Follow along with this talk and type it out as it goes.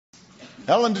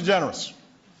Ellen DeGeneres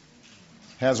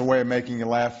has a way of making you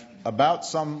laugh about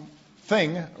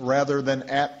something rather than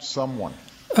at someone.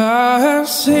 I have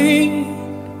seen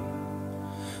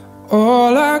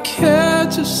all I care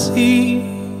to see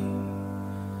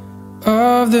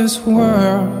of this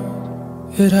world.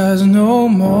 It has no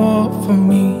more for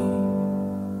me.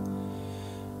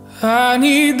 I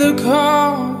need the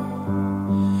calm,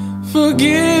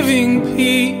 forgiving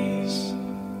peace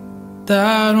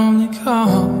that only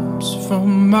comes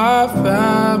from my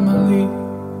family.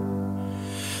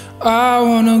 I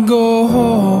wanna go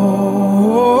home.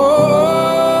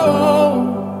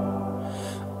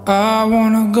 I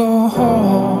wanna go home.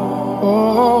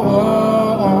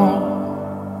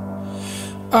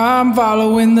 I'm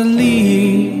following the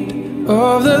lead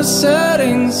of the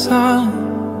setting sun,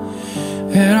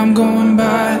 and I'm going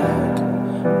back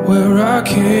where I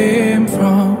came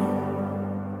from.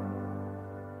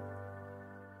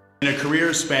 In a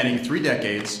career spanning 3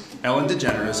 decades, Ellen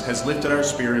DeGeneres has lifted our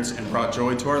spirits and brought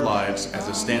joy to our lives as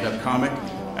a stand-up comic,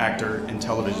 actor, and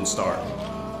television star.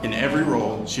 In every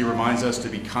role, she reminds us to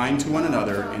be kind to one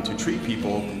another and to treat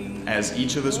people as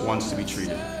each of us wants to be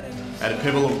treated. At a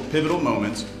pivotal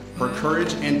moment, her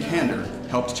courage and candor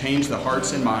helped change the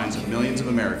hearts and minds of millions of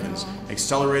Americans,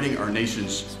 accelerating our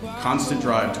nation's constant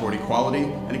drive toward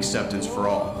equality and acceptance for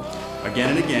all. Again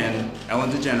and again,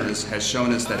 Ellen DeGeneres has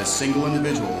shown us that a single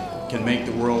individual can make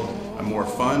the world a more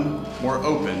fun, more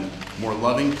open, more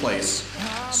loving place,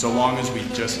 so long as we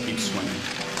just keep swimming.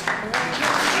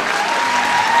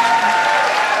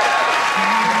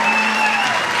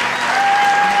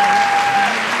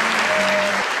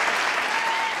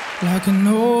 Like an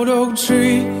old oak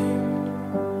tree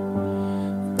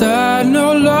that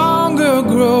no longer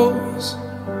grows,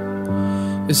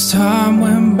 as time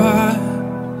went by,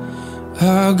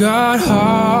 I got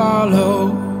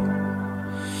hollow.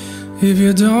 If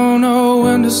you don't know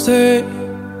when to stay,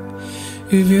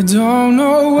 if you don't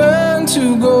know when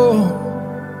to go,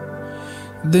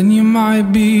 then you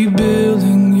might be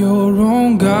building your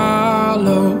own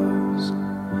gallows.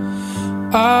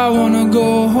 I wanna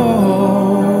go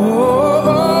home.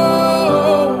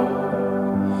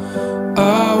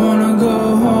 I wanna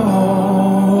go home.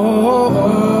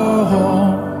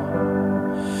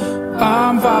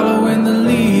 I'm following the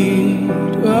lead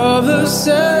of the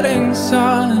setting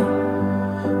sun,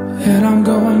 and I'm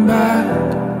going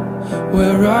back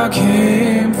where I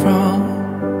came from.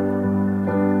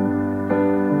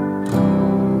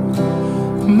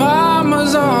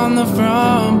 Mama's on the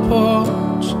front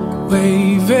porch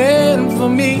waving for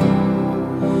me.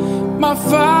 My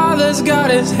father's got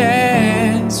his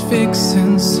hands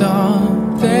fixing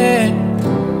something.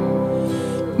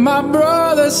 My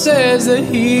brother says that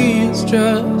he's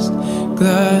just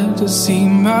glad to see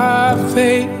my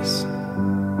face.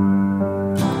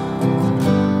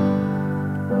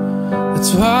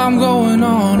 That's why I'm going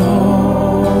on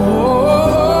home.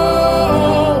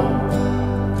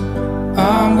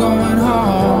 I'm going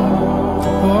home.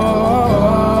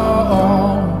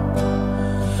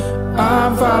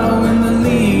 I'm following the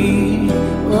lead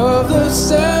of the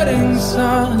setting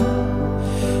sun,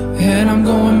 and I'm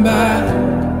going back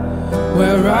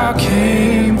where I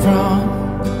came from.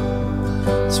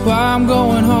 That's why I'm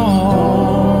going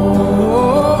home.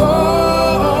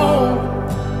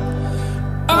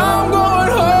 I'm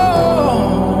going home.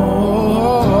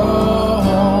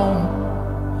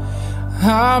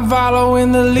 I'm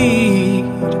following the lead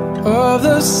of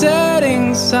the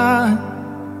setting sun,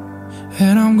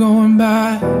 and I'm going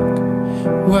back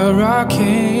where I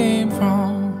came from.